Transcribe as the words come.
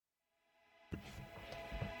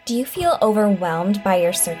Do you feel overwhelmed by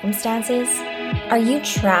your circumstances? Are you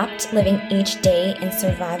trapped living each day in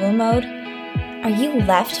survival mode? Are you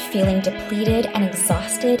left feeling depleted and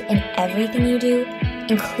exhausted in everything you do,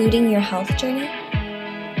 including your health journey?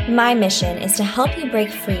 My mission is to help you break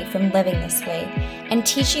free from living this way and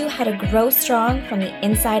teach you how to grow strong from the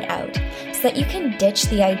inside out so that you can ditch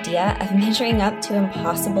the idea of measuring up to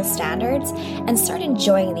impossible standards and start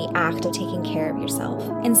enjoying the act of taking care of yourself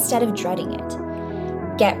instead of dreading it.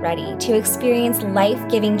 Get ready to experience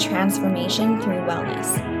life-giving transformation through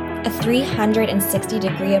wellness, a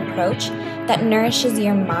 360-degree approach that nourishes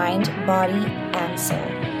your mind, body, and soul.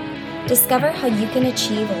 Discover how you can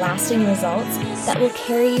achieve lasting results that will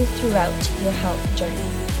carry you throughout your health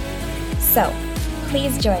journey. So,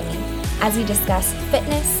 please join me as we discuss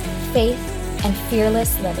fitness, faith, and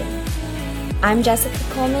fearless living. I'm Jessica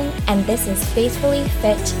Coleman, and this is Faithfully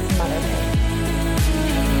Fit Motherhood.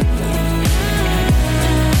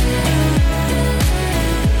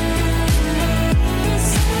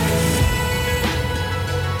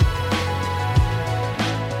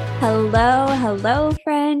 Hello,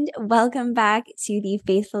 friend. Welcome back to the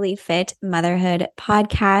Faithfully Fit Motherhood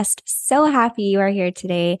podcast. So happy you are here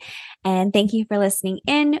today, and thank you for listening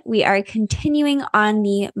in. We are continuing on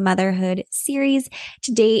the motherhood series.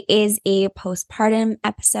 Today is a postpartum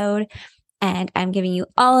episode, and I'm giving you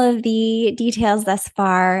all of the details thus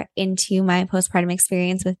far into my postpartum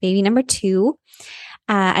experience with baby number 2.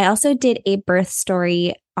 I also did a birth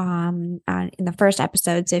story in the first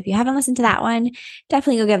episode. So if you haven't listened to that one,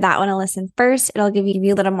 definitely go give that one a listen first. It'll give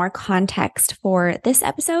you a little more context for this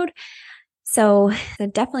episode. So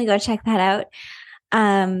definitely go check that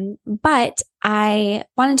out. But I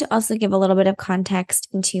wanted to also give a little bit of context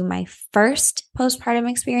into my first postpartum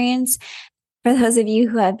experience. For those of you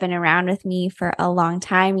who have been around with me for a long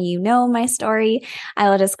time, you know my story. I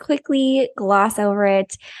will just quickly gloss over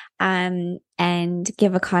it and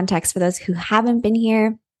give a context for those who haven't been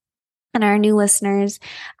here and our new listeners.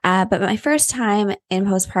 But my first time in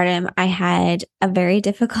postpartum, I had a very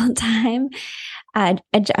difficult time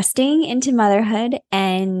adjusting into motherhood.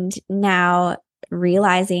 And now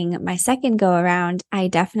realizing my second go around, I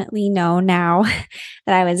definitely know now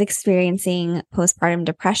that I was experiencing postpartum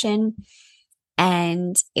depression.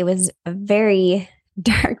 And it was a very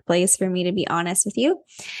dark place for me, to be honest with you.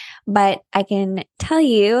 But I can tell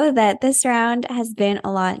you that this round has been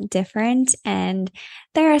a lot different. And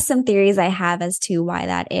there are some theories I have as to why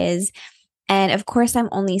that is. And of course, I'm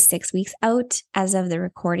only 6 weeks out as of the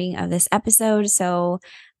recording of this episode. So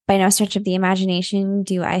by no stretch of the imagination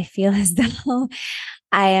do I feel as though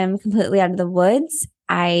I am completely out of the woods.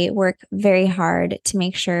 I work very hard to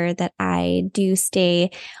make sure that I do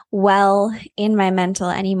stay well in my mental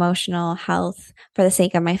and emotional health for the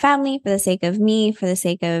sake of my family, for the sake of me, for the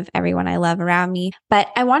sake of everyone I love around me. But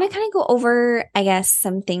I want to kind of go over, I guess,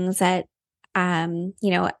 some things that,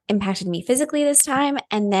 impacted me physically this time,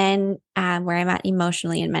 and then where I'm at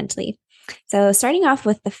emotionally and mentally. So starting off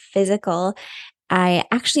with the physical, I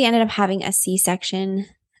actually ended up having a C-section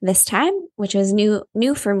this time, which was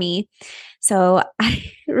new for me. So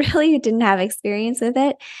I really didn't have experience with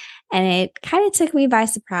it, and it kind of took me by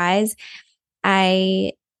surprise.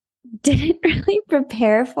 I didn't really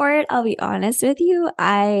prepare for it. I'll be honest with you.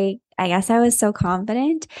 I guess I was so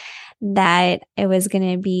confident that it was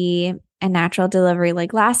going to be a natural delivery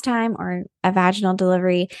like last time, or a vaginal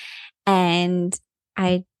delivery. And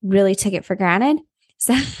I really took it for granted.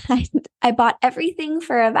 So I bought everything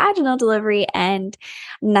for a vaginal delivery and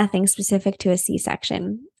nothing specific to a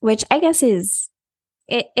C-section, which I guess is,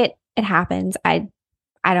 it happens. I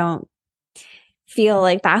don't feel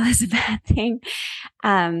like that was a bad thing.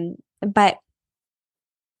 But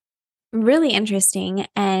really interesting.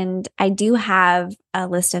 And I do have a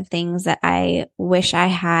list of things that I wish I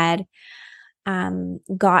had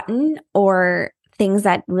gotten, or things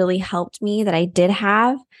that really helped me that I did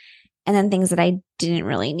have, and then things that I didn't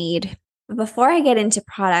really need. Before I get into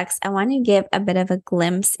products, I want to give a bit of a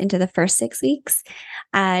glimpse into the first 6 weeks,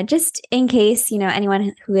 just in case,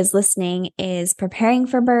 anyone who is listening is preparing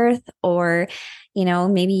for birth, or,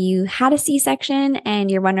 maybe you had a C-section and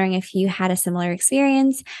you're wondering if you had a similar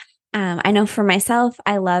experience. I know for myself,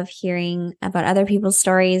 I love hearing about other people's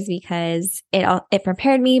stories because it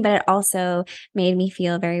prepared me, but it also made me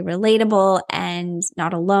feel very relatable and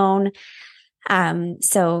not alone.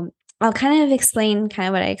 So I'll kind of explain kind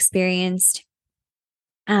of what I experienced.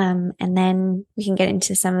 And then we can get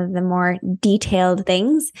into some of the more detailed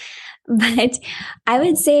things. But I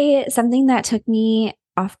would say something that took me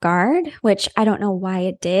off guard, which I don't know why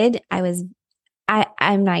it did.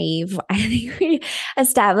 I'm naive. I think we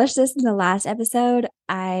established this in the last episode.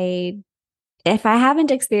 I if I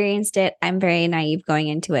haven't experienced it, I'm very naive going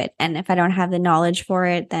into it. And if I don't have the knowledge for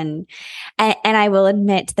it, then, and I will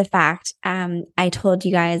admit the fact, I told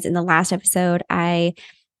you guys in the last episode, I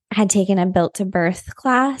had taken a built to birth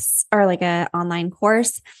class or like a online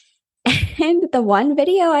course. And the one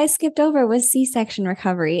video I skipped over was C-section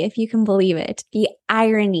recovery, if you can believe it. The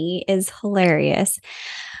irony is hilarious.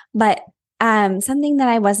 But something that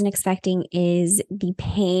I wasn't expecting is the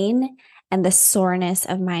pain and the soreness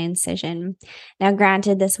of my incision. Now,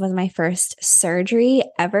 granted, this was my first surgery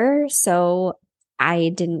ever, so I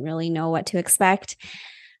didn't really know what to expect,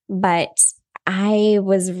 but I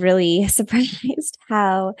was really surprised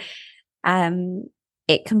how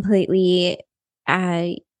it completely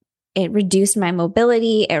it reduced my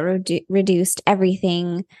mobility. It reduced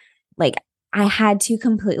everything. Like I had to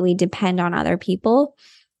completely depend on other people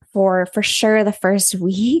for sure the first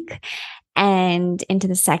week and into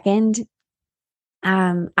the second.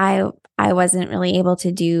 I wasn't really able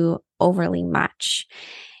to do overly much.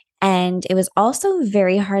 And it was also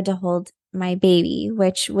very hard to hold my baby,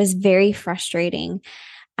 which was very frustrating.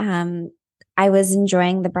 I was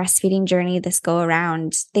enjoying the breastfeeding journey this go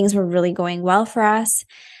around. Things were really going well for us.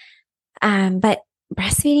 But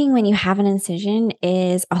breastfeeding when you have an incision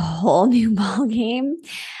is a whole new ball game.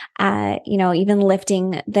 Even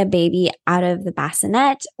lifting the baby out of the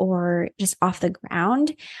bassinet or just off the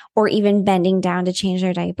ground, or even bending down to change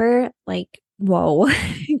their diaper, like, whoa,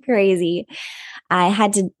 crazy. I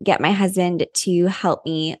had to get my husband to help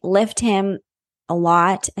me lift him a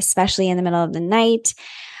lot, especially in the middle of the night.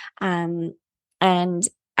 And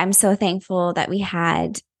I'm so thankful that we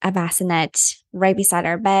had a bassinet right beside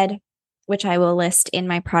our bed, which I will list in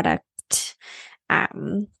my product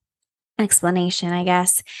explanation, I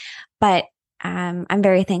guess. But I'm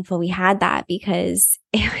very thankful we had that because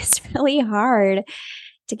it was really hard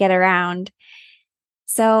to get around.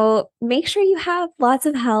 So make sure you have lots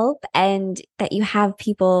of help and that you have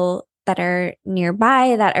people that are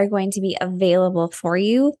nearby that are going to be available for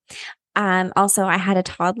you. Also, I had a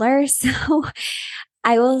toddler, so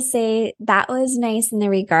I will say that was nice in the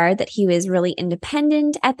regard that he was really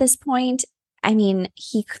independent at this point. I mean,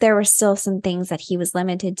 there were still some things that he was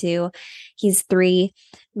limited to. He's 3,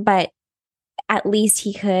 but at least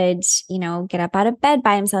he could, get up out of bed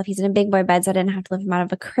by himself. He's in a big boy bed, so I didn't have to lift him out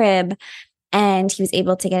of a crib. And he was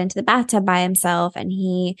able to get into the bathtub by himself, and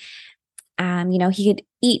he could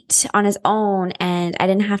eat on his own, and I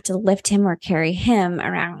didn't have to lift him or carry him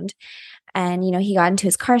around. And, he got into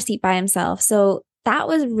his car seat by himself. So that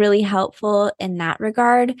was really helpful in that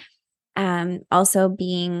regard. Also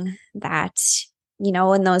being that,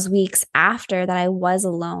 in those weeks after that I was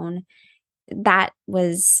alone, that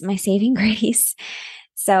was my saving grace.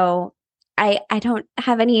 So I don't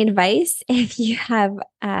have any advice if you have,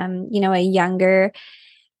 a younger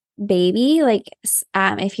baby, like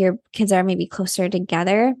if your kids are maybe closer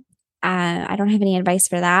together. I don't have any advice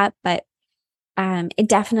for that, but it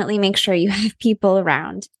definitely makes sure you have people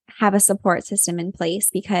around, have a support system in place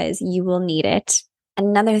because you will need it.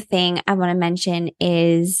 Another thing I want to mention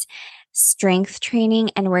is strength training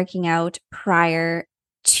and working out prior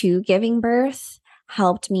to giving birth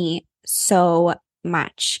helped me so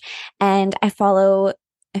much. And I follow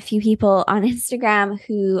a few people on Instagram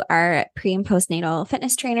who are pre and postnatal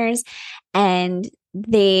fitness trainers, and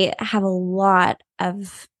they have a lot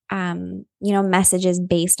of, messages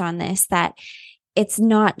based on this, that it's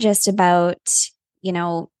not just about,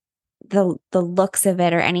 the looks of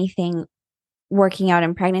it or anything working out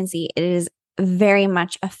in pregnancy. It is very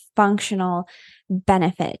much a functional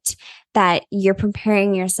benefit that you're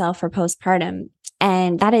preparing yourself for postpartum.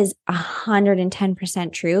 And that is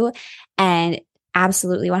 110% true and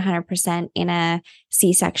absolutely 100% in a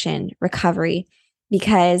C-section recovery,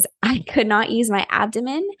 because I could not use my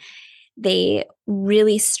abdomen. They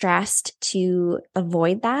really stressed to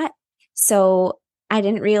avoid that. So I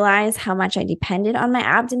didn't realize how much I depended on my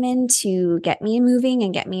abdomen to get me moving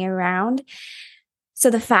and get me around. So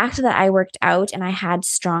the fact that I worked out and I had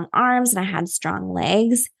strong arms and I had strong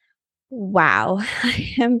legs, wow,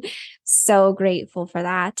 I am so grateful for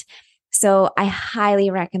that. So I highly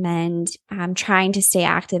recommend trying to stay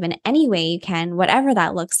active in any way you can, whatever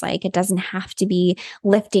that looks like. It doesn't have to be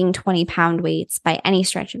lifting 20-pound weights by any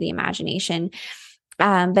stretch of the imagination.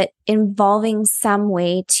 But involving some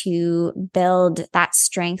way to build that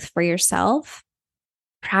strength for yourself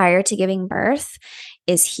prior to giving birth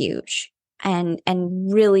is huge and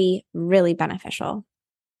really, really beneficial.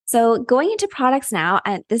 So going into products now,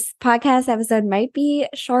 this podcast episode might be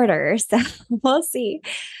shorter, so we'll see.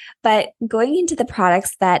 But going into the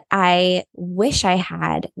products that I wish I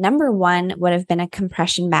had, number one would have been a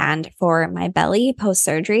compression band for my belly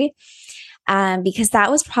post-surgery. because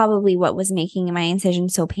that was probably what was making my incision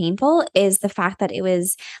so painful, is the fact that it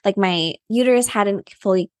was like my uterus hadn't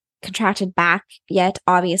fully contracted back yet.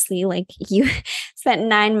 Obviously, like you spent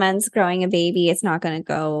 9 months growing a baby, it's not going to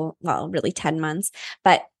go, well, really 10 months,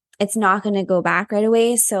 but it's not going to go back right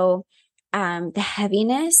away. So the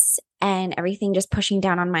heaviness and everything just pushing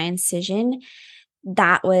down on my incision,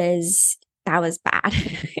 that was bad.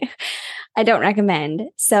 I don't recommend.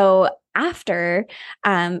 So after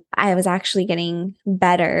I was actually getting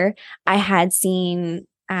better, I had seen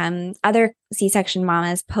other C-section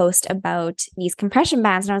mamas post about these compression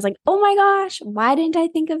bands. And I was like, oh my gosh, why didn't I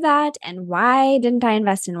think of that? And why didn't I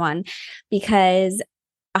invest in one? Because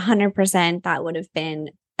 100% that would have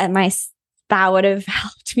been that would have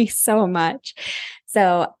helped me so much.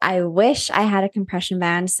 So I wish I had a compression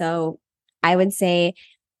band. So I would say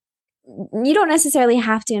you don't necessarily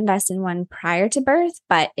have to invest in one prior to birth,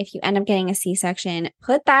 but if you end up getting a C-section,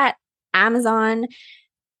 put that Amazon,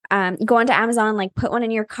 go onto Amazon, like put one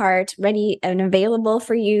in your cart ready and available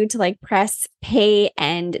for you to like press pay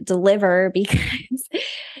and deliver, because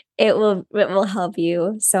it will help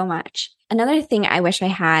you so much. Another thing I wish I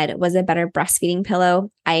had was a better breastfeeding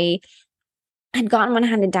pillow. I had gotten one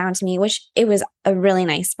handed down to me, which it was a really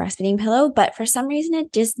nice breastfeeding pillow, but for some reason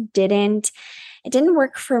it didn't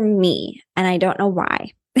work for me. And I don't know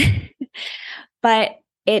why, but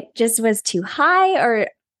it just was too high or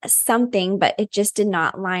something, but it just did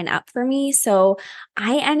not line up for me. So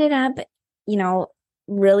I ended up,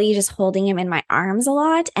 really just holding him in my arms a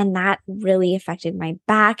lot. And that really affected my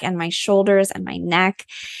back and my shoulders and my neck.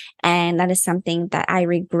 And that is something that I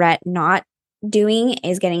regret not doing,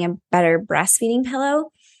 is getting a better breastfeeding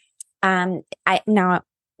pillow. Now,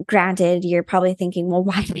 granted, you're probably thinking, well,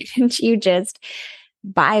 why didn't you just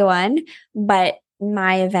buy one? But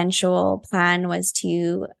my eventual plan was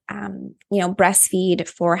to, breastfeed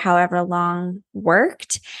for however long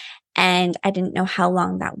worked. And I didn't know how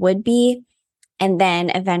long that would be. And then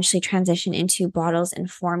eventually transition into bottles and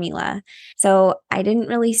formula. So I didn't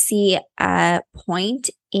really see a point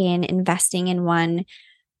in investing in one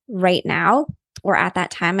right now, or at that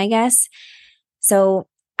time, I guess. So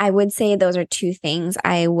I would say those are two things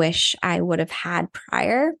I wish I would have had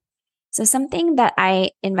prior. So something that I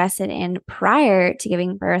invested in prior to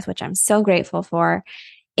giving birth, which I'm so grateful for,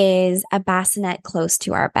 is a bassinet close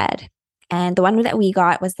to our bed. And the one that we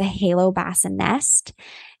got was the Halo Bassinet.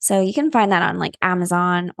 So you can find that on like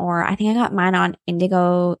Amazon, or I think I got mine on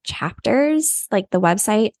Indigo Chapters, like the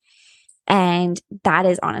website. And that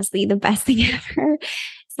is honestly the best thing ever,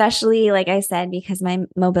 especially like I said, because my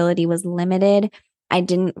mobility was limited. I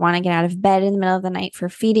didn't want to get out of bed in the middle of the night for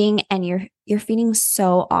feeding. And you're feeding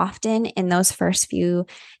so often in those first few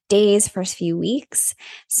days, first few weeks.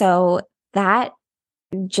 So that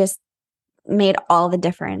just made all the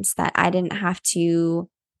difference, that I didn't have to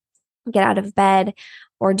get out of bed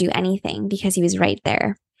or do anything because he was right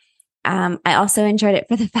there. I also enjoyed it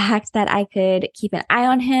for the fact that I could keep an eye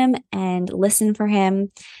on him and listen for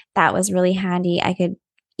him. That was really handy. I could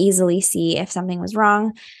easily see if something was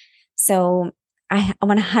wrong. So I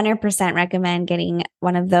 100% recommend getting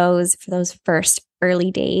one of those for those first early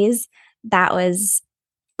days. That was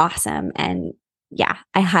awesome. And yeah,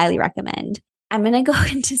 I highly recommend. I'm going to go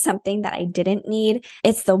into something that I didn't need.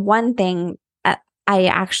 It's the one thing, I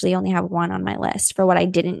actually only have one on my list for what I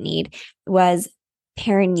didn't need, was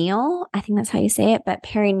perineal. I think that's how you say it, but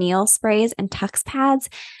perineal sprays and tux pads.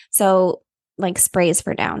 So like sprays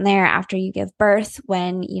for down there after you give birth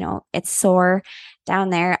when, it's sore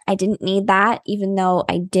down there. I didn't need that, even though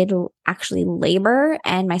I did actually labor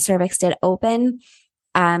and my cervix did open.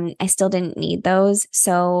 I still didn't need those.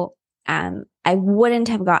 So I wouldn't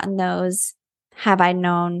have gotten those had I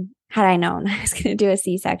known I was going to do a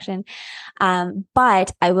C-section.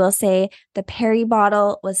 But I will say the Peri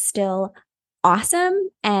bottle was still awesome.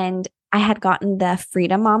 And I had gotten the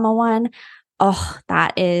Freedom Mama one. Oh,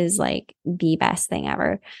 that is like the best thing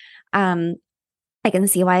ever. I can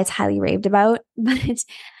see why it's highly raved about, but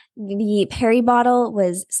the Peri bottle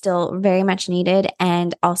was still very much needed.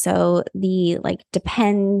 And also the like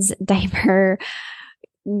Depends diaper.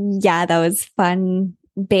 Yeah, those fun,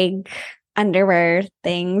 big underwear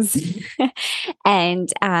things.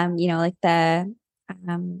 And, like the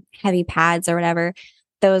heavy pads or whatever,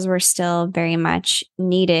 those were still very much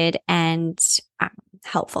needed and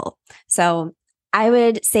helpful. So I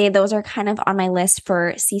would say those are kind of on my list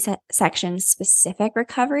for C-section specific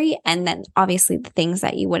recovery. And then obviously the things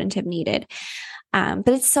that you wouldn't have needed. But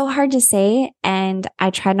it's so hard to say. And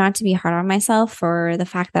I try not to be hard on myself for the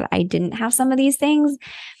fact that I didn't have some of these things.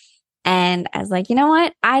 And I was like, you know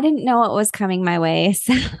what? I didn't know what was coming my way.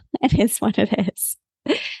 So it is what it is.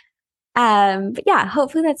 But yeah,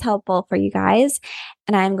 hopefully that's helpful for you guys.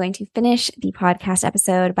 And I'm going to finish the podcast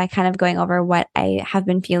episode by kind of going over what I have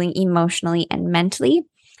been feeling emotionally and mentally.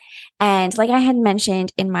 And like I had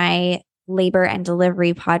mentioned in my labor and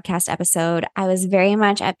delivery podcast episode, I was very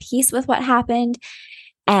much at peace with what happened.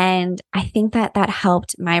 And I think that that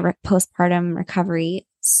helped my postpartum recovery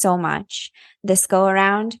so much this go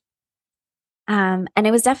around. And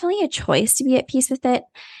it was definitely a choice to be at peace with it.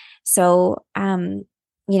 So,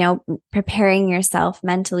 preparing yourself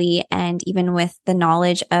mentally and even with the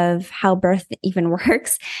knowledge of how birth even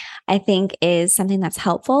works, I think is something that's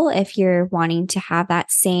helpful if you're wanting to have that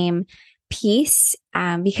same peace,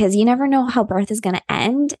 because you never know how birth is going to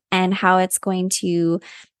end and how it's going to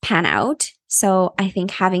pan out. So I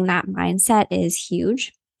think having that mindset is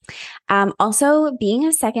huge. Also, being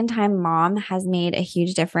a second-time mom has made a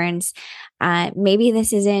huge difference. Maybe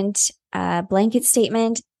this isn't a blanket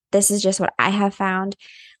statement. This is just what I have found,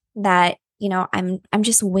 that, I'm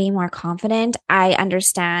just way more confident. I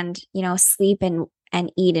understand, sleep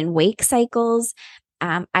and eat and wake cycles.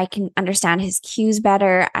 I can understand his cues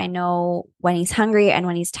better. I know when he's hungry and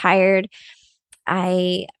when he's tired.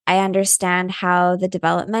 I understand how the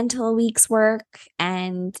developmental weeks work,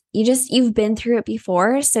 and you've been through it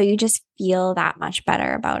before, so you just feel that much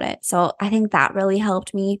better about it. So I think that really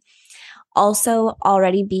helped me. Also,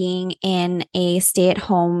 already being in a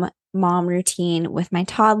stay-at-home mom routine with my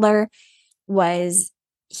toddler was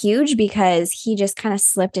huge because he just kind of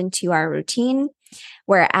slipped into our routine.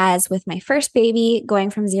 Whereas with my first baby, going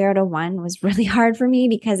from 0 to 1 was really hard for me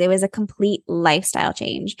because it was a complete lifestyle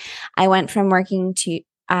change. I went from working to,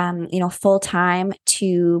 full time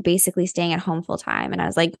to basically staying at home full time. And I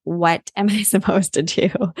was like, what am I supposed to do?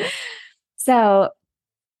 So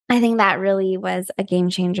I think that really was a game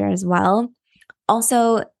changer as well.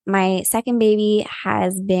 Also, my second baby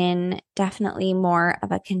has been definitely more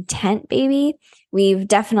of a content baby. We've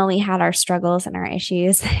definitely had our struggles and our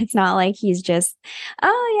issues. It's not like he's just,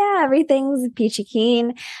 oh yeah, everything's peachy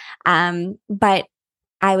keen. But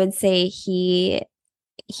I would say he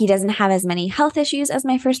doesn't have as many health issues as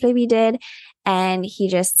my first baby did. And he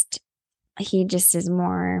just is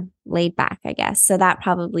more laid back, I guess. So that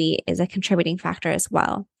probably is a contributing factor as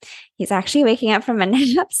well. He's actually waking up from a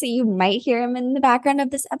nap, so you might hear him in the background of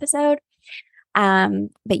this episode. But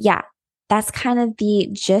yeah, that's kind of the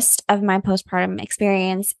gist of my postpartum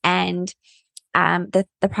experience and the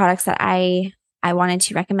products that I wanted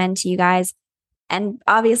to recommend to you guys. And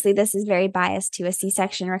obviously, this is very biased to a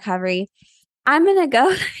C-section recovery. I'm going to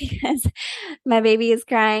go because my baby is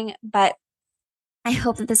crying, but I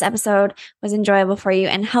hope that this episode was enjoyable for you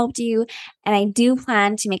and helped you. And I do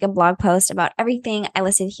plan to make a blog post about everything I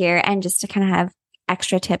listed here and just to kind of have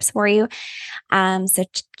extra tips for you. So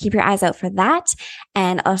keep your eyes out for that.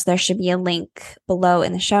 And also there should be a link below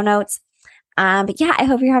in the show notes. But yeah, I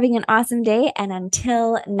hope you're having an awesome day. And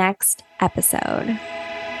until next episode.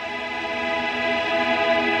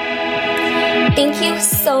 Thank you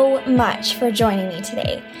so much for joining me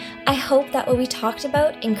today. I hope that what we talked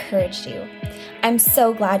about encouraged you. I'm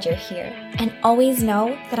so glad you're here, and always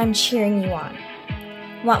know that I'm cheering you on.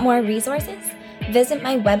 Want more resources? Visit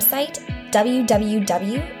my website,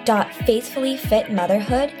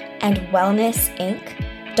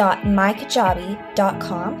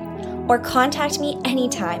 www.faithfullyfitmotherhood.mykajabi.com, or contact me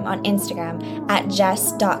anytime on Instagram at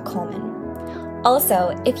jess.coleman.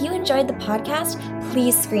 Also, if you enjoyed the podcast,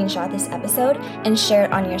 please screenshot this episode and share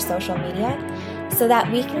it on your social media so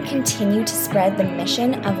that we can continue to spread the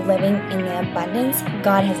mission of living in the abundance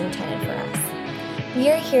God has intended for us. We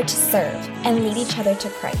are here to serve and lead each other to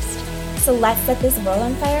Christ. So let's set this world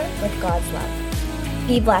on fire with God's love.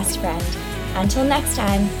 Be blessed, friend. Until next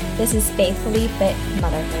time, this is Faithfully Fit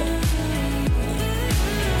Motherhood.